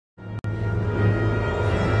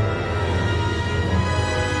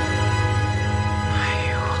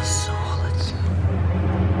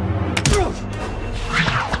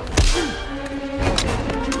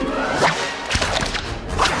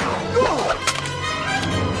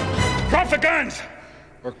the guns,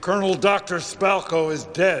 or Colonel Dr. Spalko is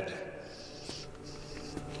dead.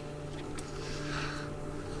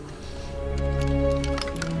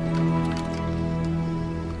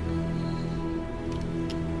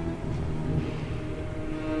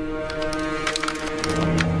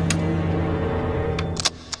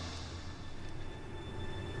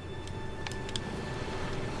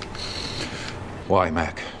 Why,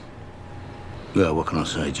 Mac? Well, what can I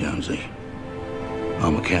say, Jonesy?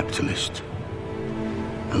 I'm a capitalist.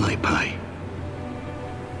 And they pay.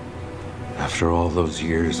 After all those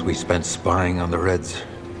years we spent spying on the Reds.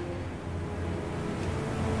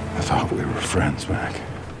 I thought we were friends, Mac.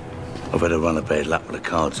 I've had a run of bad luck with the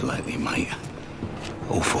cards lately, mate.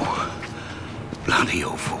 Awful. Bloody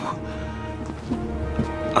awful.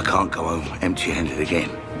 I can't go home empty-handed again.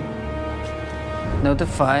 No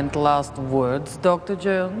defined last words, Dr.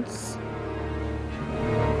 Jones?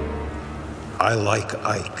 I like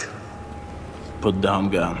Ike. Put down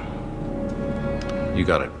gun. You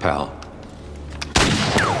got it, pal.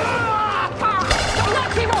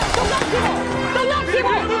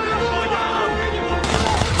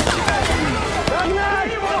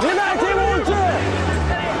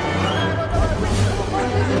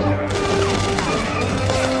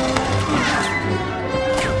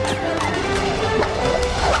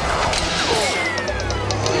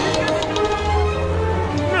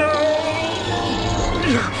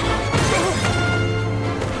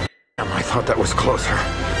 I thought that was closer.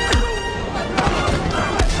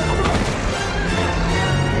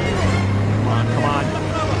 Come on.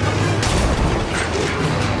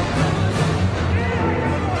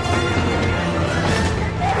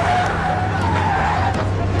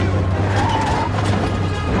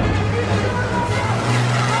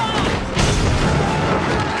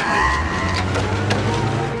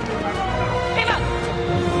 Ivan!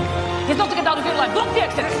 He's not to get out of your line. Block the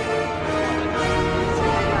exit!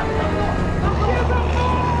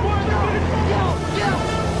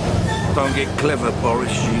 Don't get clever,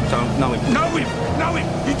 Boris. You don't know him. Know him! Know him!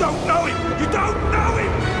 You don't know him! You don't know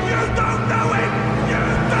him! You don't know him! You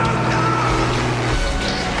don't know!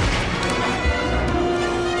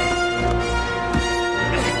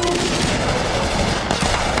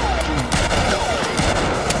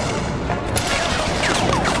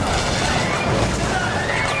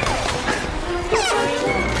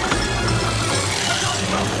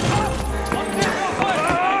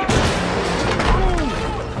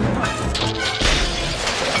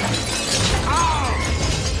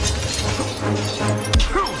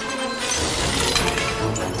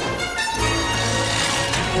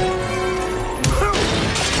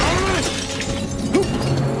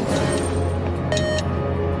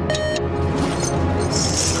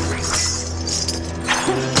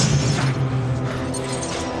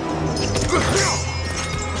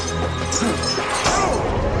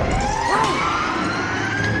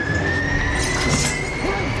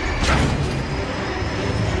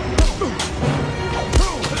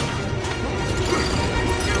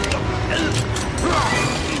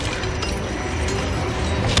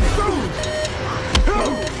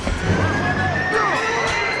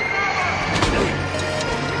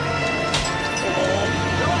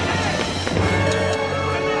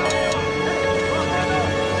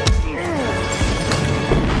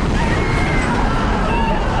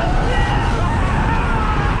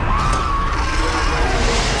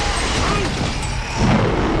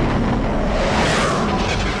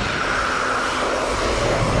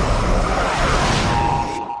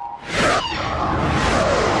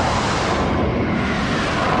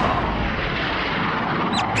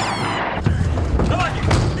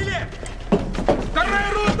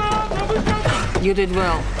 You did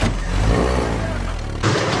well.